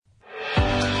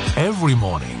every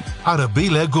morning.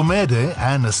 Arabile Gumede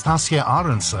and Nastasia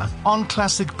Aronsa on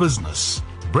Classic Business.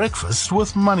 Breakfast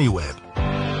with MoneyWeb.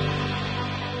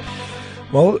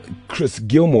 Well, Chris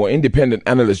Gilmore, independent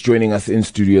analyst, joining us in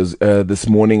studios this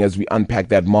morning as we unpack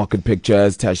that market picture.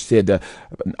 As Tash said, an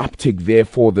uptick there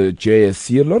for the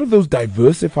JSE. A lot of those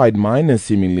diversified miners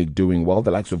seemingly doing well.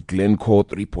 The likes of Glencore,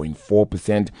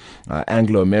 3.4%,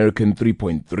 Anglo-American,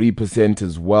 3.3%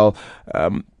 as well.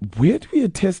 Where do we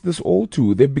attest this all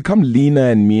to? They've become leaner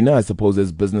and meaner, I suppose,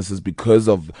 as businesses because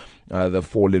of the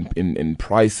fall in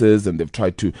prices, and they've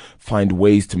tried to find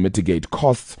ways to mitigate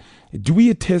costs. Do we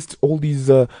attest all these,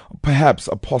 perhaps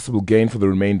a possible gain for the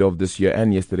remainder of this year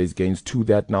and yesterday's gains to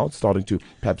that now? It's starting to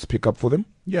perhaps pick up for them?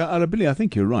 Yeah, Arabile, I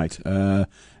think you're right.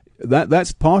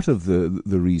 That's part of the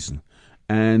reason.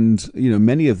 And,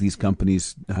 many of these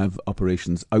companies have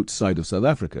operations outside of South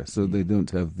Africa, so they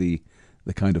don't have the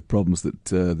kind of problems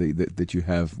that you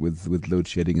have with load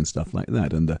shedding and stuff like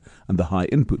that, and the high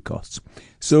input costs.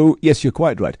 So, yes, you're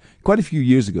quite right. Quite a few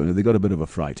years ago, they got a bit of a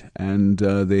fright, and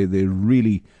they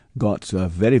really got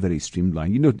very, very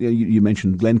streamlined. You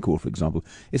mentioned Glencore, for example.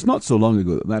 It's not so long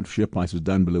ago that share price was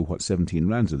down below, 17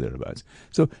 rands or thereabouts.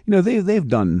 So, they've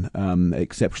done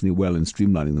exceptionally well in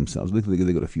streamlining themselves.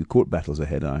 They've got a few court battles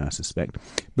ahead, I suspect.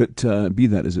 But be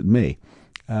that as it may,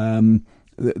 most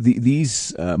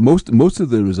of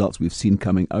the results we've seen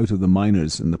coming out of the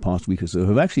miners in the past week or so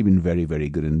have actually been very, very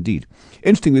good indeed.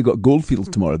 Interesting, we've got Goldfields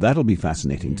tomorrow. That'll be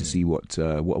fascinating to see what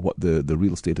the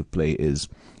real state of play is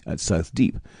at South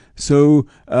Deep. So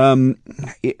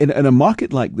in a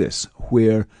market like this,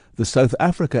 where the South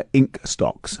Africa Inc.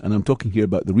 stocks, and I'm talking here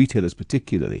about the retailers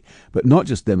particularly, but not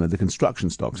just them, the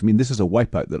construction stocks. I mean, this is a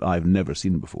wipeout that I've never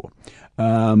seen before.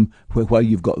 While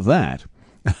you've got that,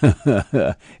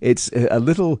 it's a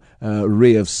little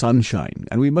ray of sunshine,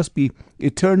 and we must be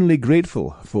eternally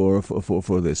grateful for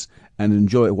this and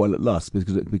enjoy it while it lasts,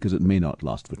 because it may not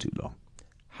last for too long.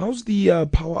 How's the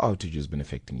power outages been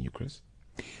affecting you, Chris?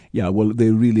 Yeah, well, they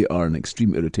really are an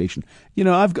extreme irritation.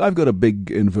 I've got a big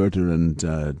inverter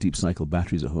and deep cycle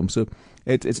batteries at home, so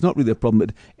it's not really a problem.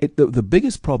 The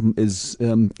biggest problem is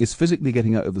physically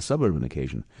getting out of the suburb on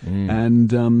occasion, and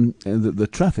the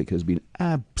traffic has been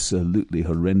absolutely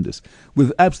horrendous,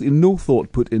 with absolutely no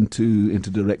thought put into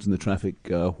directing the traffic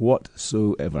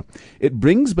whatsoever. It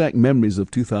brings back memories of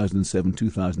 2007,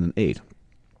 2008,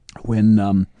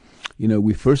 when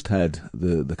we first had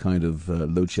the kind of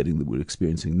load shedding that we're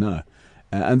experiencing now.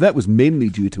 And that was mainly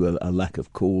due to a lack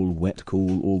of coal, wet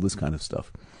coal, all this kind of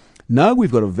stuff. Now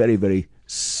we've got a very, very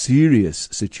serious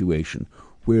situation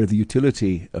where the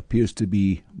utility appears to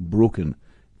be broken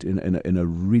in a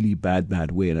really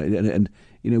bad way. And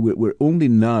we're only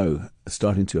now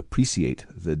starting to appreciate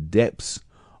the depths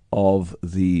of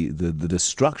the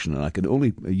destruction, and I can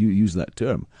only use that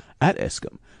term, at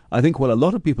Eskom. I think while a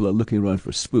lot of people are looking around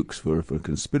for spooks, for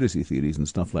conspiracy theories and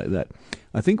stuff like that,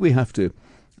 I think we have to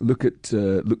look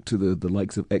to the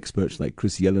likes of experts like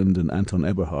Chris Yelland and Anton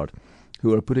Eberhard,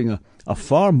 who are putting a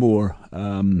far more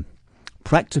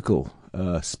practical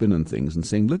spin on things and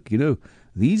saying, look,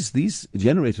 these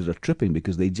generators are tripping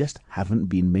because they just haven't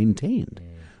been maintained.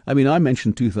 I mean, I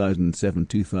mentioned 2007,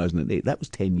 2008. That was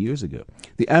 10 years ago.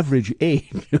 The average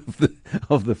age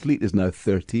of the fleet is now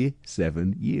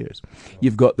 37 years.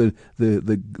 You've got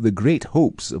the great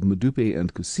hopes of Medupe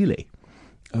and Kusile,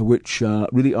 which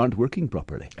really aren't working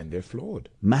properly. And they're flawed.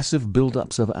 Massive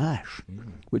build-ups of ash,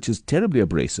 which is terribly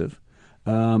abrasive,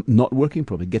 not working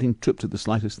properly, getting tripped at the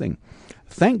slightest thing.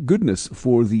 Thank goodness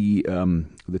for the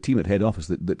team at head office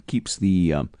that keeps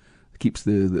the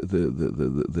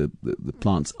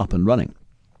plants up and running,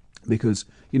 because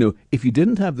if you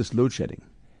didn't have this load shedding,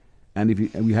 and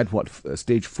we had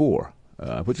stage 4,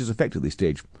 which is effectively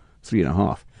stage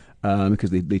 3.5,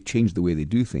 because they changed the way they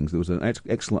do things. There was an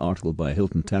excellent article by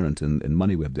Hilton Tarrant in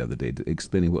MoneyWeb the other day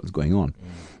explaining what was going on.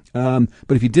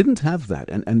 But if you didn't have that,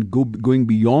 and going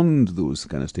beyond those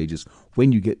kind of stages,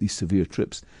 when you get these severe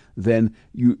trips, then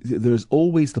there's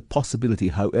always the possibility,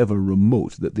 however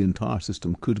remote, that the entire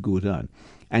system could go down.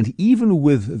 And even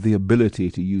with the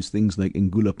ability to use things like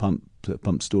Ngula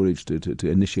pump storage to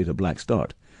initiate a black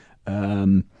start,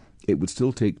 it would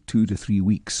still take 2 to 3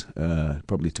 weeks,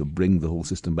 probably, to bring the whole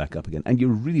system back up again. And you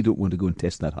really don't want to go and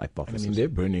test that hypothesis. I mean,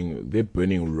 they're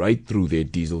burning right through their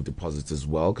diesel deposits as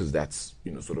well, because that's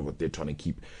sort of what they're trying to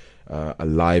keep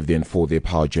alive then for their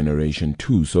power generation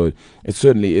too. So it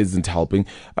certainly isn't helping.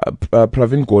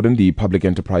 Pravin Gordhan, the Public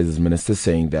Enterprises Minister,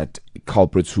 saying that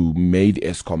culprits who made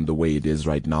Eskom the way it is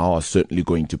right now are certainly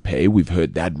going to pay. We've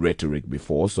heard that rhetoric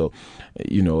before, so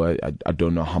I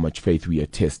don't know how much faith we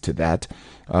attest to that.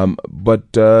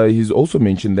 But he's also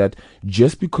mentioned that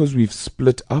just because we've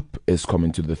split up Eskom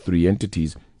into the three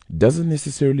entities doesn't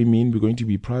necessarily mean we're going to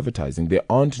be privatizing. There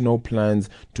aren't no plans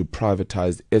to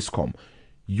privatize Eskom.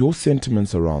 Your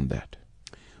sentiments around that?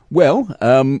 Well,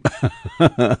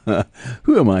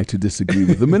 who am I to disagree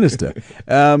with the minister?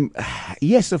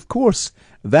 Yes, of course,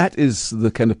 that is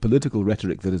the kind of political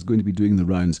rhetoric that is going to be doing the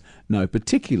rounds now,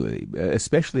 particularly,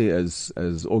 especially as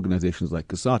organizations like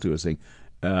COSATU are saying,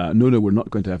 no, we're not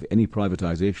going to have any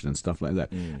privatization and stuff like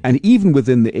that. And even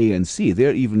within the ANC,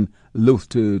 they're even loath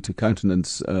to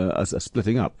countenance a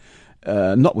splitting up.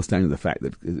 Notwithstanding the fact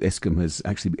that Eskom has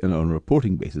actually, on a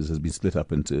reporting basis, has been split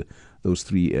up into those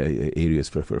three areas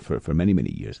for many,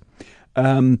 many years.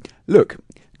 Look,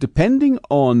 depending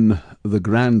on the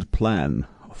grand plan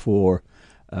for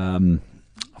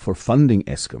funding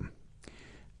Eskom,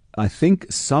 I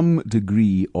think some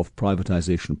degree of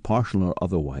privatization, partial or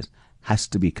otherwise, has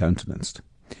to be countenanced.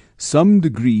 Some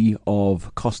degree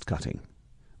of cost cutting,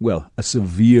 well, a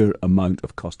severe amount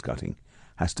of cost cutting,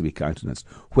 has to be countenanced.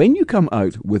 When you come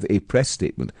out with a press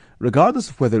statement, regardless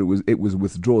of whether it was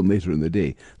withdrawn later in the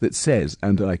day, that says,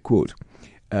 and I quote,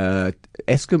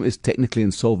 Eskom is technically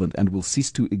insolvent and will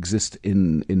cease to exist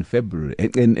in February,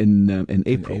 in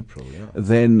April. Yeah.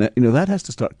 Then that has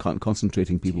to start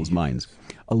concentrating people's minds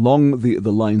along the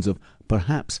lines of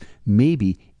perhaps,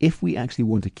 maybe, if we actually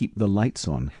want to keep the lights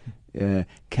on,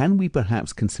 can we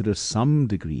perhaps consider some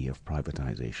degree of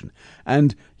privatization?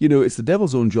 And, it's the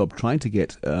devil's own job trying to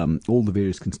get all the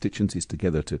various constituencies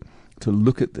together to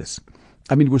look at this.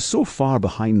 I mean, we're so far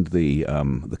behind the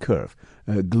curve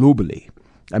globally.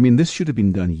 I mean, this should have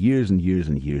been done years and years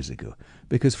and years ago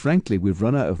because, frankly, we've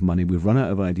run out of money, we've run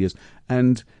out of ideas,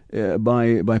 and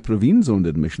by Pravin's own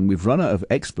admission, we've run out of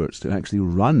experts to actually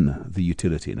run the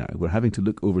utility now. We're having to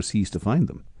look overseas to find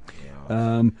them.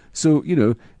 So,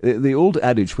 the old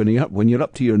adage, when you're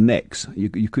up to your necks,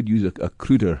 you could use a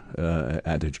cruder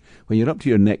adage. When you're up to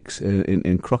your necks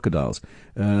in crocodiles,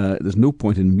 there's no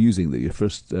point in musing that your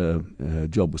first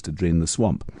job was to drain the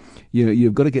swamp.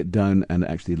 You've got to get down and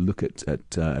actually look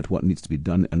at what needs to be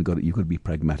done, and you've got to be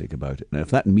pragmatic about it. Now, if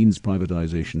that means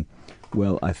privatization,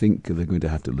 well, I think they're going to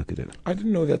have to look at it. I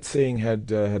didn't know that saying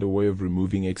had a way of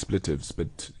removing expletives,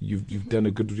 but you've done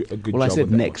a good job. Well, I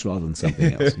said next rather than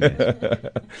something else. Yes.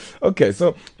 Okay,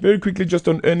 so very quickly, just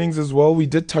on earnings as well. We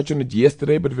did touch on it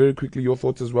yesterday, but very quickly, your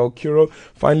thoughts as well. Curro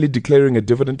finally declaring a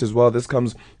dividend as well. This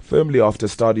comes firmly after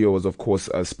Stadio was, of course,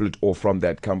 split off from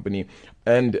that company.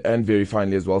 And very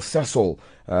finally as well, Sasol,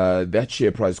 that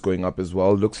share price going up as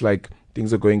well. Looks like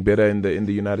things are going better in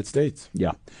the United States.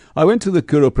 Yeah. I went to the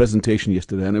Curro presentation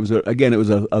yesterday, and it was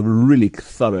a really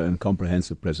thorough and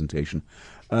comprehensive presentation.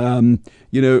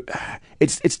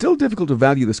 It's still difficult to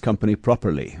value this company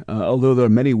properly, although there are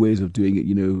many ways of doing it.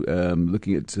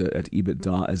 Looking at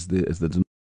EBITDA as the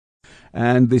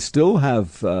and they still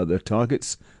have their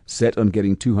targets set on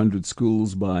getting 200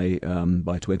 schools by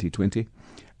 2020.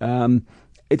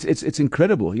 It's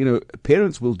incredible.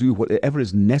 Parents will do whatever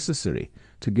is necessary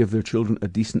to give their children a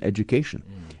decent education.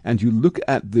 And you look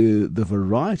at the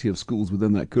variety of schools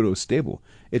within that Curro stable,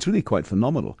 it's really quite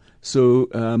phenomenal. So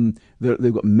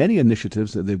they've got many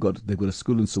initiatives. They've got a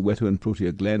school in Soweto and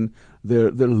Protea Glen.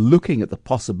 They're looking at the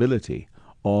possibility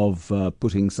of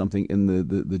putting something in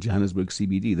the Johannesburg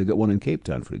CBD. They've got one in Cape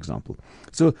Town, for example.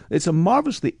 So it's a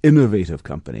marvelously innovative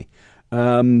company.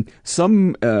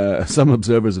 Some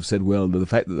observers have said, well, the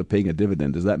fact that they're paying a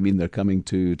dividend, does that mean they're coming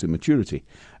to maturity?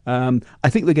 I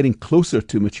think they're getting closer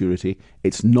to maturity.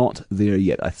 It's not there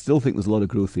yet. I still think there's a lot of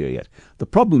growth there yet. The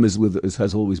problem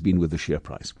has always been with the share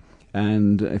price.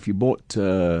 And if you bought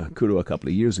Curro a couple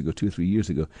of years ago, 2 or 3 years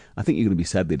ago, I think you're going to be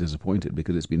sadly disappointed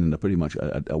because it's been in pretty much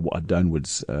a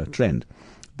downwards trend.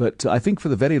 But I think for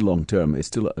the very long term, it's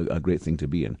still a great thing to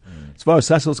be in. As far as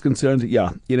Sasol's concerned,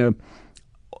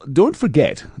 don't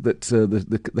forget that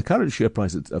the current share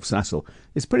price of Sasol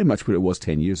is pretty much where it was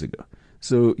 10 years ago.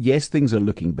 So, yes, things are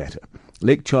looking better.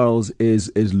 Lake Charles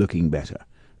is looking better.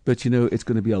 But, it's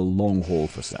going to be a long haul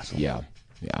for Sasol. Yeah,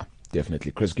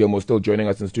 definitely. Chris Gilmore still joining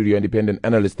us in studio, independent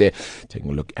analyst there,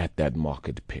 taking a look at that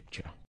market picture.